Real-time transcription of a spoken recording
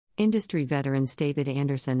Industry veterans David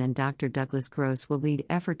Anderson and Dr. Douglas Gross will lead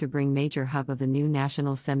effort to bring major hub of the new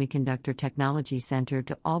National Semiconductor Technology Center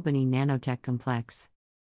to Albany Nanotech Complex.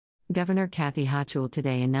 Governor Kathy Hochul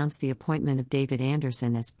today announced the appointment of David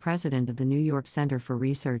Anderson as president of the New York Center for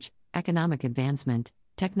Research, Economic Advancement,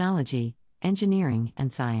 Technology, Engineering,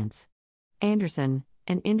 and Science. Anderson,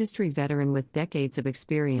 an industry veteran with decades of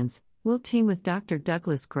experience, will team with Dr.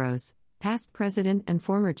 Douglas Gross, past president and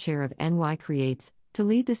former chair of NY Creates, to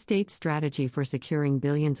lead the state's strategy for securing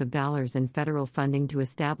billions of dollars in federal funding to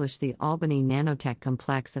establish the Albany Nanotech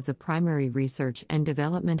Complex as a primary research and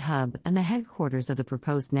development hub and the headquarters of the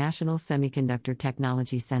proposed National Semiconductor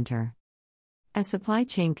Technology Center. As supply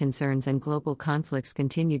chain concerns and global conflicts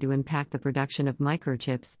continue to impact the production of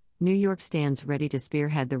microchips, New York stands ready to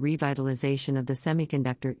spearhead the revitalization of the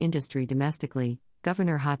semiconductor industry domestically,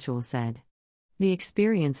 Governor Hochul said. The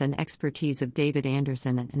experience and expertise of David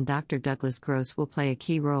Anderson and Dr. Douglas Gross will play a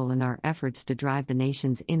key role in our efforts to drive the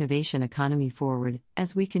nation's innovation economy forward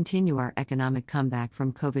as we continue our economic comeback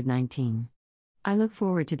from COVID-19. I look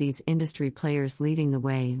forward to these industry players leading the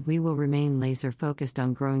way. We will remain laser-focused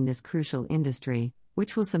on growing this crucial industry,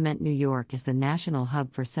 which will cement New York as the national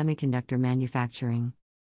hub for semiconductor manufacturing.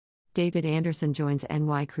 David Anderson joins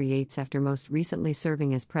NY Creates after most recently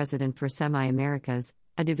serving as president for Semi Americas,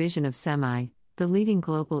 a division of Semi, the leading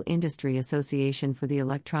global industry association for the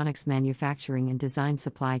electronics manufacturing and design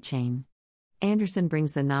supply chain. Anderson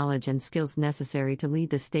brings the knowledge and skills necessary to lead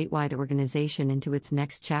the statewide organization into its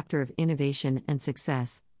next chapter of innovation and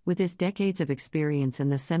success, with his decades of experience in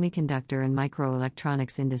the semiconductor and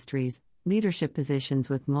microelectronics industries, leadership positions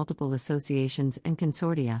with multiple associations and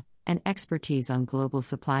consortia, and expertise on global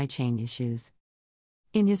supply chain issues.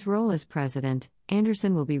 In his role as president,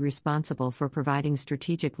 Anderson will be responsible for providing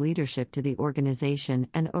strategic leadership to the organization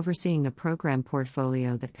and overseeing a program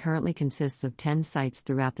portfolio that currently consists of 10 sites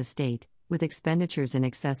throughout the state, with expenditures in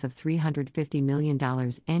excess of $350 million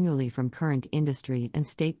annually from current industry and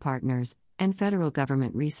state partners, and federal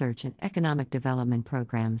government research and economic development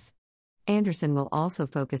programs. Anderson will also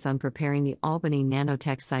focus on preparing the Albany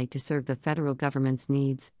Nanotech site to serve the federal government's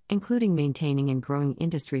needs, including maintaining and growing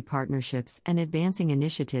industry partnerships and advancing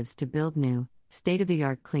initiatives to build new,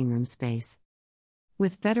 state-of-the-art cleanroom space.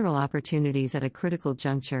 With federal opportunities at a critical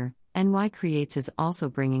juncture, NY Creates is also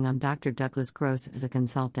bringing on Dr. Douglas Gross as a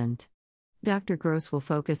consultant. Dr. Gross will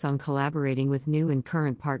focus on collaborating with new and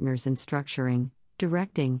current partners in structuring,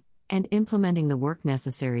 directing, and implementing the work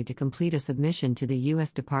necessary to complete a submission to the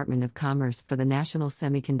U.S. Department of Commerce for the National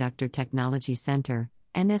Semiconductor Technology Center,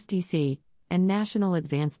 NSTC, and National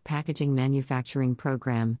Advanced Packaging Manufacturing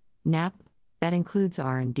Program, NAP, that includes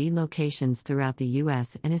R&D locations throughout the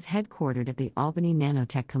U.S. and is headquartered at the Albany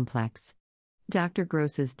Nanotech Complex. Dr.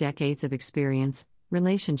 Gross's decades of experience,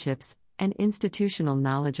 relationships, and institutional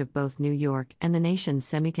knowledge of both New York and the nation's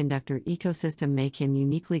semiconductor ecosystem make him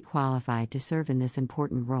uniquely qualified to serve in this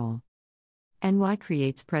important role. NY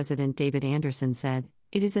Creates President David Anderson said,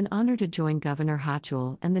 "It is an honor to join Governor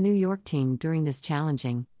Hochul and the New York team during this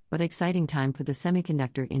challenging, but exciting time for the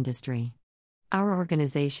semiconductor industry. Our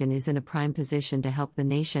organization is in a prime position to help the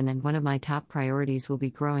nation, and one of my top priorities will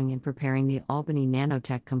be growing and preparing the Albany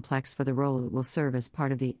Nanotech Complex for the role it will serve as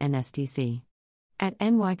part of the NSTC. At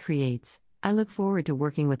NY Creates, I look forward to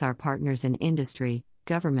working with our partners in industry,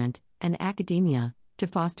 government, and academia to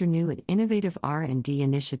foster new and innovative R&D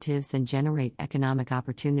initiatives and generate economic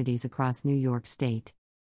opportunities across New York State."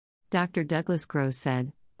 Dr. Douglas Gross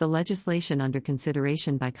said, "The legislation under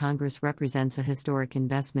consideration by Congress represents a historic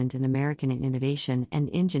investment in American innovation and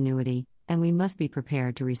ingenuity, and we must be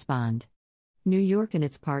prepared to respond. New York and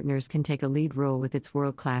its partners can take a lead role with its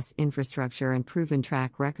world-class infrastructure and proven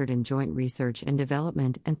track record in joint research and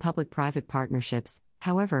development and public-private partnerships.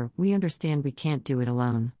 However, we understand we can't do it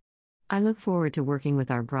alone. I look forward to working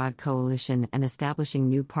with our broad coalition and establishing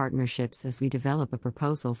new partnerships as we develop a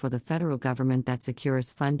proposal for the federal government that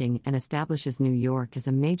secures funding and establishes New York as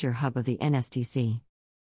a major hub of the NSTC.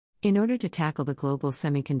 In order to tackle the global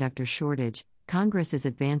semiconductor shortage, Congress is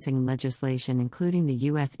advancing legislation including the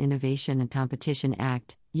U.S. Innovation and Competition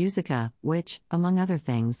Act, USICA, which, among other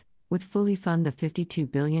things, would fully fund the $52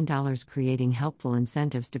 billion Creating Helpful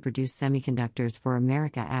Incentives to Produce Semiconductors for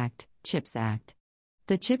America Act, CHIPS Act.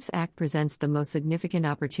 The CHIPS Act presents the most significant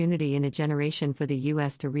opportunity in a generation for the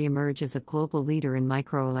U.S. to reemerge as a global leader in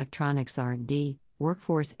microelectronics R&D,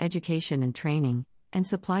 workforce education and training, and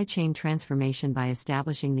supply chain transformation by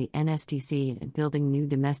establishing the NSTC and building new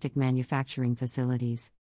domestic manufacturing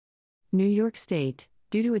facilities. New York State,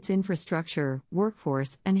 due to its infrastructure,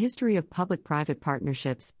 workforce, and history of public-private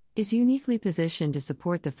partnerships, is uniquely positioned to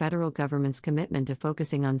support the federal government's commitment to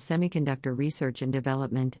focusing on semiconductor research and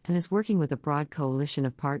development and is working with a broad coalition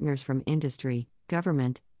of partners from industry,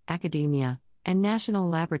 government, academia, and national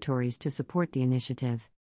laboratories to support the initiative.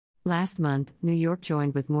 Last month, New York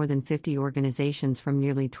joined with more than 50 organizations from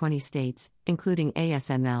nearly 20 states, including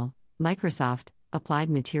ASML, Microsoft, Applied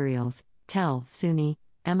Materials, TEL, SUNY,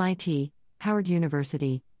 MIT, Howard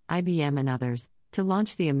University, IBM, and others, to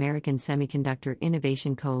launch the American Semiconductor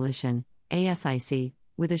Innovation Coalition, ASIC,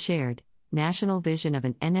 with a shared, national vision of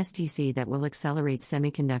an NSTC that will accelerate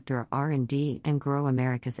semiconductor R&D and grow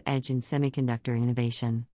America's edge in semiconductor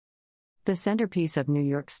innovation. The centerpiece of New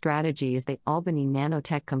York's strategy is the Albany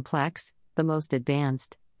Nanotech Complex, the most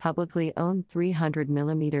advanced, publicly owned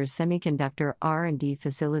 300mm semiconductor R&D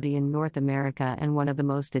facility in North America and one of the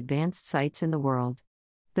most advanced sites in the world.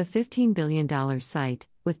 The $15 billion site,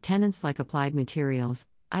 with tenants like Applied Materials,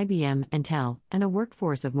 IBM, and TEL, and a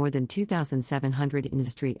workforce of more than 2,700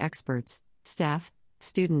 industry experts, staff,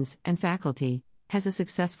 students, and faculty, has a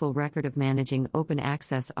successful record of managing open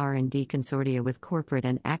access R&D consortia with corporate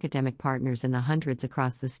and academic partners in the hundreds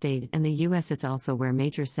across the state and the U.S. It's also where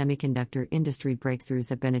major semiconductor industry breakthroughs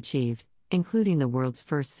have been achieved, including the world's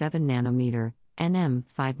first 7nm, NM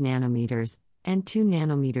 5 nanometers, and 2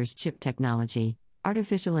 nanometers chip technology,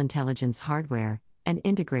 artificial intelligence hardware, and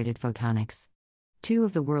integrated photonics. Two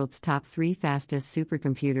of the world's top 3 fastest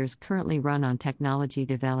supercomputers currently run on technology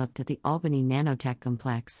developed at the Albany Nanotech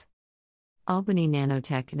Complex. Albany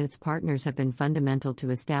Nanotech and its partners have been fundamental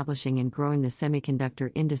to establishing and growing the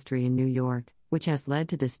semiconductor industry in New York, which has led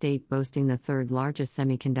to the state boasting the third largest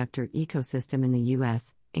semiconductor ecosystem in the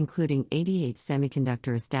U.S., including 88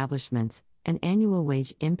 semiconductor establishments, an annual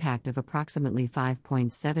wage impact of approximately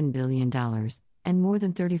 $5.7 billion, and more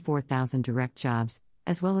than 34,000 direct jobs,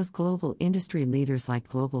 as well as global industry leaders like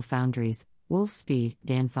Global Foundries, Wolfspeed,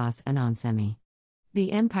 Danfoss, and onsemi.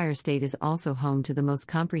 The Empire State is also home to the most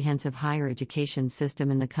comprehensive higher education system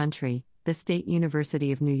in the country, the State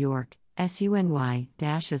University of New York, SUNY,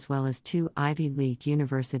 as well as 2 Ivy League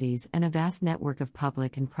universities and a vast network of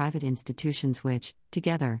public and private institutions which,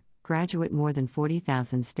 together, graduate more than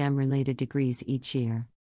 40,000 STEM-related degrees each year.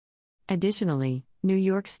 Additionally, New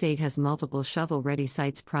York State has multiple shovel-ready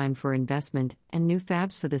sites primed for investment and new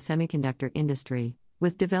fabs for the semiconductor industry,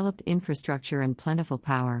 with developed infrastructure and plentiful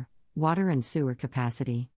power, water and sewer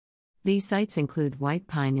capacity. These sites include White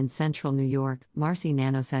Pine in central New York, Marcy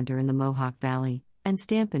Nanocenter in the Mohawk Valley, and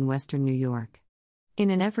Stamp in western New York. In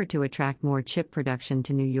an effort to attract more chip production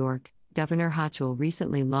to New York, Governor Hochul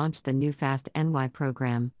recently launched the new Fast NY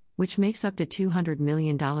program, which makes up to $200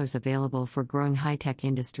 million available for growing high-tech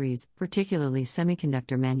industries, particularly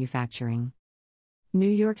semiconductor manufacturing. New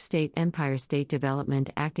York State Empire State Development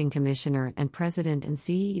Acting Commissioner and President and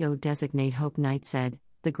CEO-designate Hope Knight said,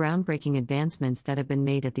 "The groundbreaking advancements that have been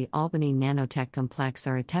made at the Albany Nanotech Complex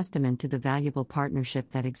are a testament to the valuable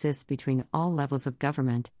partnership that exists between all levels of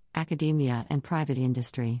government, academia, and private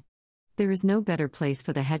industry. There is no better place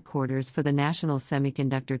for the headquarters for the National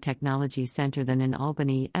Semiconductor Technology Center than in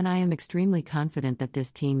Albany, and I am extremely confident that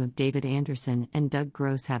this team of David Anderson and Doug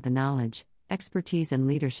Gross have the knowledge, expertise, and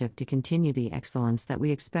leadership to continue the excellence that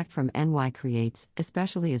we expect from NY Creates,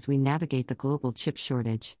 especially as we navigate the global chip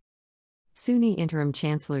shortage." SUNY Interim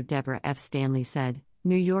Chancellor Deborah F. Stanley said,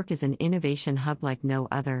 "New York is an innovation hub like no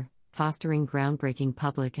other, fostering groundbreaking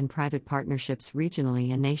public and private partnerships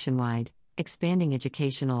regionally and nationwide, expanding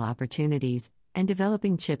educational opportunities, and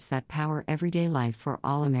developing chips that power everyday life for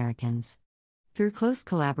all Americans. Through close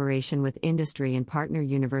collaboration with industry and partner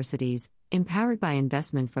universities, empowered by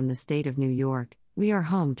investment from the state of New York, we are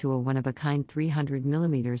home to a one-of-a-kind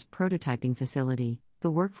 300mm prototyping facility, the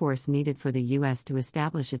workforce needed for the U.S. to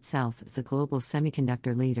establish itself as the global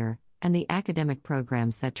semiconductor leader, and the academic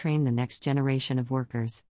programs that train the next generation of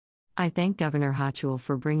workers. I thank Governor Hochul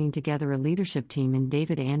for bringing together a leadership team in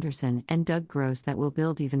David Anderson and Doug Gross that will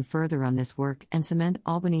build even further on this work and cement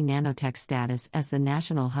Albany Nanotech's status as the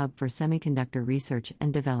national hub for semiconductor research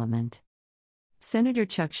and development." Senator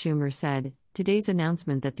Chuck Schumer said, "Today's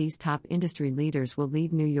announcement that these top industry leaders will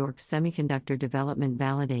lead New York's semiconductor development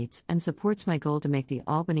validates and supports my goal to make the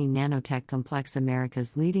Albany Nanotech Complex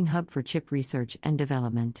America's leading hub for chip research and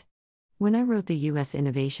development. When I wrote the U.S.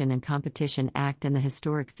 Innovation and Competition Act and the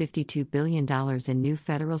historic $52 billion in new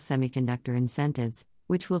federal semiconductor incentives,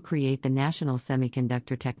 which will create the National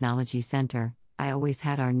Semiconductor Technology Center, I always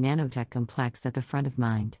had our nanotech complex at the front of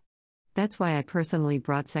mind. That's why I personally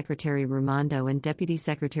brought Secretary Raimondo and Deputy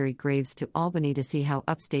Secretary Graves to Albany to see how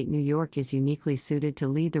upstate New York is uniquely suited to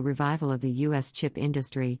lead the revival of the U.S. chip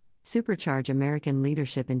industry, supercharge American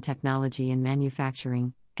leadership in technology and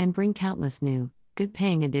manufacturing, and bring countless new, good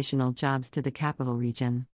paying additional jobs to the capital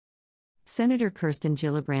region. Senator Kirsten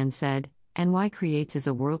Gillibrand said, NY Creates is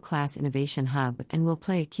a world-class innovation hub and will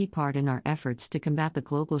play a key part in our efforts to combat the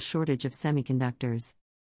global shortage of semiconductors.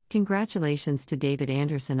 Congratulations to David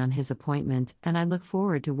Anderson on his appointment, and I look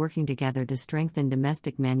forward to working together to strengthen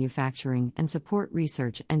domestic manufacturing and support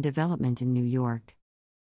research and development in New York.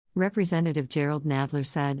 Representative Gerald Nadler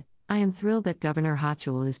said, I am thrilled that Governor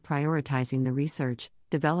Hochul is prioritizing the research,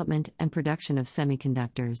 development, and production of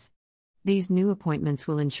semiconductors. These new appointments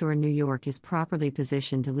will ensure New York is properly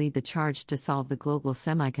positioned to lead the charge to solve the global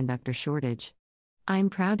semiconductor shortage. I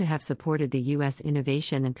am proud to have supported the U.S.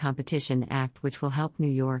 Innovation and Competition Act, which will help New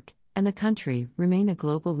York, and the country, remain a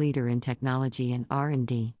global leader in technology and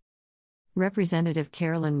R&D. Representative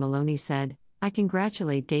Carolyn Maloney said, I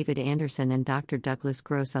congratulate David Anderson and Dr. Douglas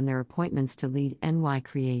Gross on their appointments to lead NY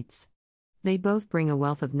Creates. They both bring a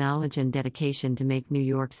wealth of knowledge and dedication to make New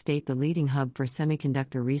York State the leading hub for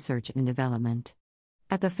semiconductor research and development.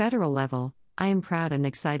 At the federal level, I am proud and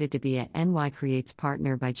excited to be a NY Creates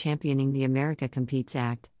partner by championing the America Competes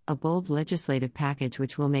Act, a bold legislative package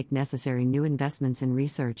which will make necessary new investments in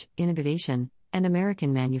research, innovation, and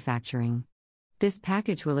American manufacturing. This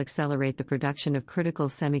package will accelerate the production of critical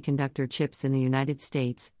semiconductor chips in the United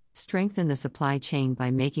States, strengthen the supply chain by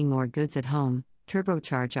making more goods at home,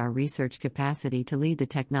 turbocharge our research capacity to lead the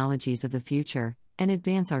technologies of the future, and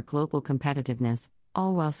advance our global competitiveness,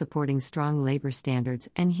 all while supporting strong labor standards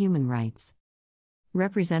and human rights.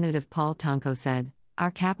 Representative Paul Tonko said,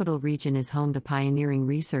 Our capital region is home to pioneering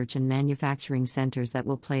research and manufacturing centers that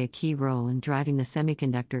will play a key role in driving the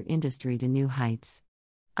semiconductor industry to new heights.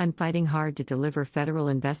 I'm fighting hard to deliver federal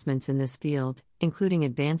investments in this field, including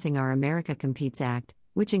advancing our America Competes Act,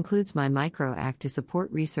 which includes my Micro Act to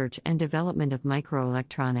support research and development of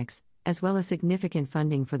microelectronics, as well as significant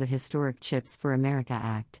funding for the historic Chips for America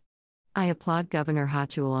Act. I applaud Governor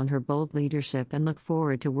Hochul on her bold leadership and look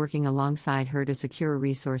forward to working alongside her to secure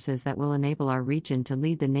resources that will enable our region to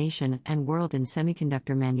lead the nation and world in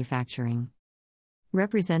semiconductor manufacturing.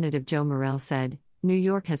 Representative Joe Morell said, New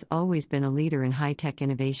York has always been a leader in high-tech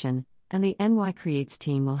innovation, and the NY Creates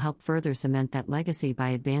team will help further cement that legacy by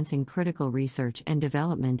advancing critical research and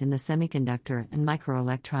development in the semiconductor and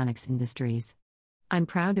microelectronics industries. I'm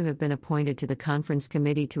proud to have been appointed to the Conference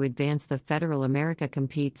Committee to advance the federal America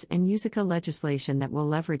Competes and USICA legislation that will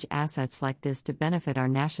leverage assets like this to benefit our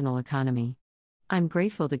national economy. I'm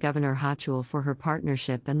grateful to Governor Hochul for her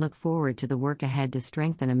partnership and look forward to the work ahead to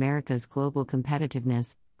strengthen America's global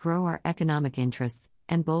competitiveness, grow our economic interests,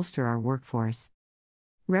 and bolster our workforce.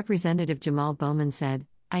 Representative Jamal Bowman said,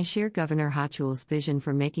 I share Governor Hochul's vision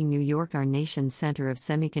for making New York our nation's center of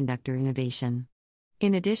semiconductor innovation.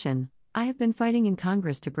 In addition, I have been fighting in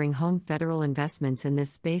Congress to bring home federal investments in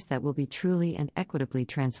this space that will be truly and equitably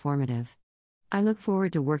transformative. I look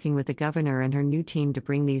forward to working with the governor and her new team to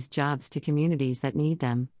bring these jobs to communities that need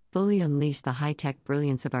them, fully unleash the high-tech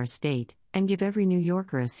brilliance of our state, and give every New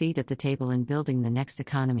Yorker a seat at the table in building the next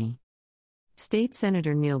economy. State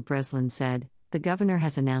Senator Neil Breslin said, the governor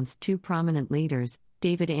has announced two prominent leaders,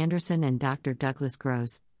 David Anderson and Dr. Douglas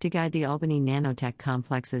Gross, to guide the Albany Nanotech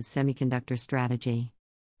Complex's semiconductor strategy.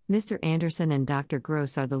 Mr. Anderson and Dr.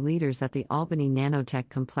 Gross are the leaders that the Albany Nanotech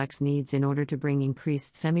Complex needs in order to bring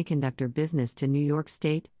increased semiconductor business to New York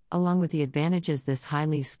State, along with the advantages this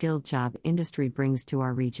highly skilled job industry brings to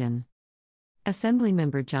our region.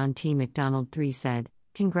 Assemblymember John T. McDonald III said,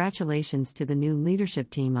 Congratulations to the new leadership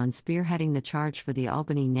team on spearheading the charge for the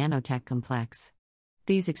Albany Nanotech Complex.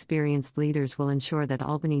 These experienced leaders will ensure that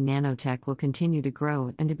Albany Nanotech will continue to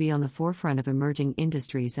grow and to be on the forefront of emerging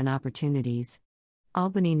industries and opportunities.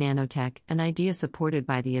 Albany Nanotech, an idea supported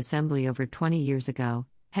by the Assembly over 20 years ago,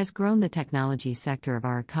 has grown the technology sector of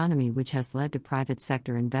our economy, which has led to private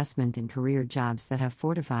sector investment and career jobs that have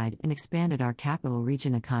fortified and expanded our capital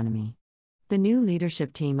region economy. The new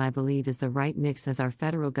leadership team, I believe, is the right mix as our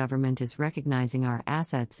federal government is recognizing our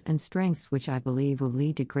assets and strengths, which I believe will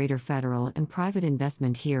lead to greater federal and private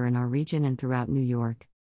investment here in our region and throughout New York.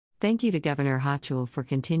 Thank you to Governor Hochul for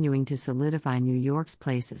continuing to solidify New York's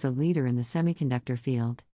place as a leader in the semiconductor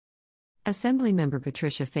field. Assemblymember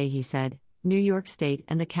Patricia Fahey said, New York State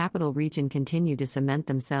and the Capital Region continue to cement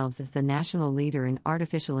themselves as the national leader in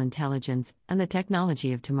artificial intelligence and the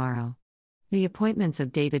technology of tomorrow. The appointments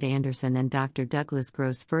of David Anderson and Dr. Douglas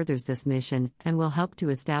Gross furthers this mission and will help to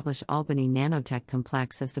establish Albany Nanotech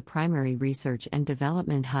Complex as the primary research and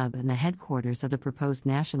development hub and the headquarters of the proposed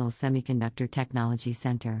National Semiconductor Technology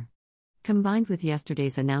Center. Combined with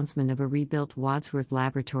yesterday's announcement of a rebuilt Wadsworth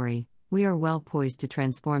Laboratory, we are well poised to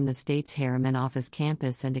transform the state's Harriman office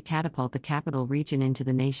campus and to catapult the capital region into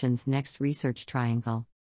the nation's next research triangle.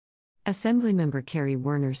 Assemblymember Carrie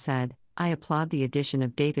Werner said, "I applaud the addition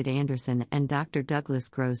of David Anderson and Dr. Douglas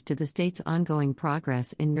Gross to the state's ongoing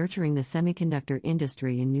progress in nurturing the semiconductor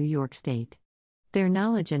industry in New York State. Their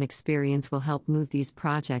knowledge and experience will help move these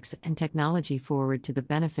projects and technology forward to the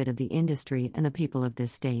benefit of the industry and the people of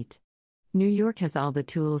this state." New York has all the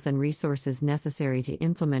tools and resources necessary to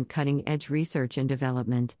implement cutting-edge research and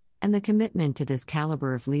development, and the commitment to this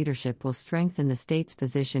caliber of leadership will strengthen the state's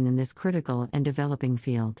position in this critical and developing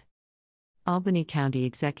field. Albany County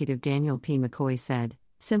Executive Daniel P. McCoy said,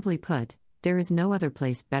 "Simply put, there is no other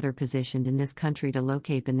place better positioned in this country to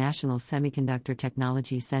locate the National Semiconductor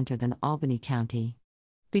Technology Center than Albany County.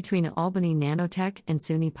 Between Albany Nanotech and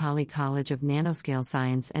SUNY Poly College of Nanoscale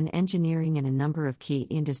Science and Engineering and a number of key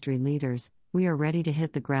industry leaders, we are ready to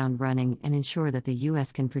hit the ground running and ensure that the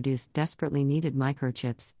U.S. can produce desperately needed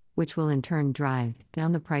microchips, which will in turn drive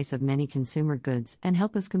down the price of many consumer goods and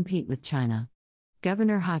help us compete with China."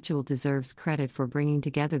 Governor Hochul deserves credit for bringing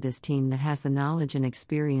together this team that has the knowledge and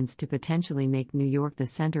experience to potentially make New York the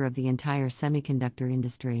center of the entire semiconductor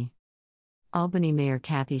industry. Albany Mayor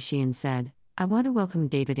Kathy Sheehan said, "I want to welcome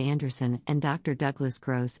David Anderson and Dr. Douglas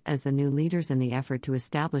Gross as the new leaders in the effort to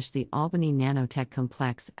establish the Albany Nanotech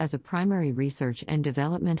Complex as a primary research and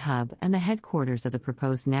development hub and the headquarters of the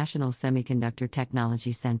proposed National Semiconductor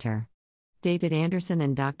Technology Center. David Anderson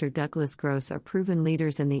and Dr. Douglas Gross are proven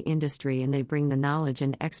leaders in the industry, and they bring the knowledge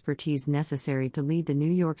and expertise necessary to lead the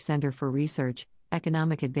New York Center for Research,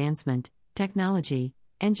 Economic Advancement, Technology,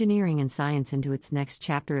 Engineering and Science into its next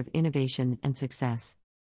chapter of innovation and success.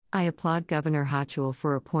 I applaud Governor Hochul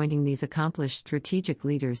for appointing these accomplished strategic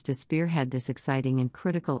leaders to spearhead this exciting and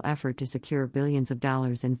critical effort to secure billions of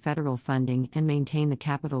dollars in federal funding and maintain the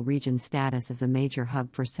capital region's status as a major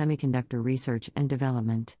hub for semiconductor research and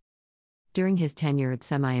development." During his tenure at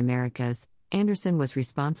Semi Americas, Anderson was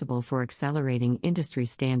responsible for accelerating industry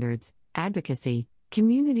standards, advocacy,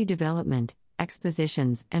 community development,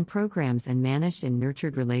 expositions, and programs, and managed and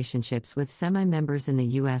nurtured relationships with Semi members in the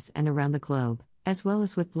U.S. and around the globe, as well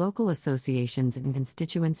as with local associations and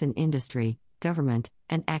constituents in industry, government,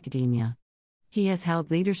 and academia. He has held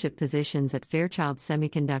leadership positions at Fairchild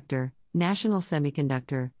Semiconductor, National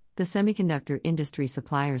Semiconductor, the Semiconductor Industry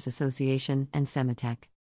Suppliers Association, and Semitech.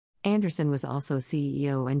 Anderson was also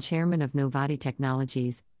CEO and chairman of Novati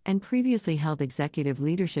Technologies, and previously held executive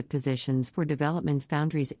leadership positions for Development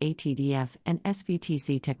Foundries ATDF and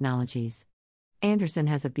SVTC Technologies. Anderson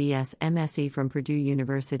has a B.S. MSc from Purdue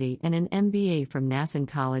University and an MBA from Nassen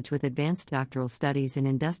College with advanced doctoral studies in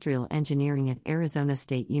industrial engineering at Arizona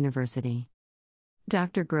State University.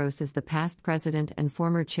 Dr. Gross is the past president and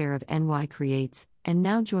former chair of NY Creates, and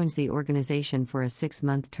now joins the organization for a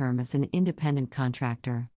 6-month term as an independent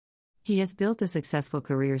contractor. He has built a successful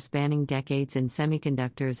career spanning decades in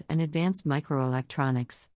semiconductors and advanced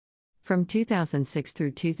microelectronics. From 2006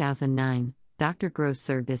 through 2009, Dr. Gross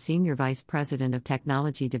served as Senior Vice President of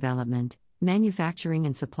Technology Development, Manufacturing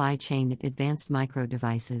and Supply Chain at Advanced Micro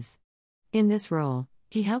Devices. In this role,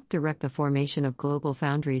 he helped direct the formation of Global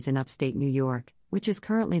Foundries in upstate New York, which is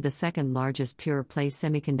currently the second largest pure-play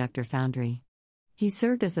semiconductor foundry. He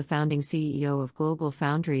served as the founding CEO of Global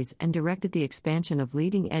Foundries and directed the expansion of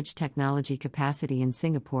leading-edge technology capacity in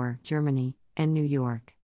Singapore, Germany, and New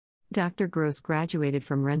York. Dr. Gross graduated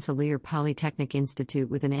from Rensselaer Polytechnic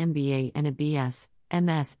Institute with an MBA and a BS,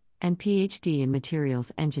 MS, and PhD in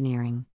Materials Engineering.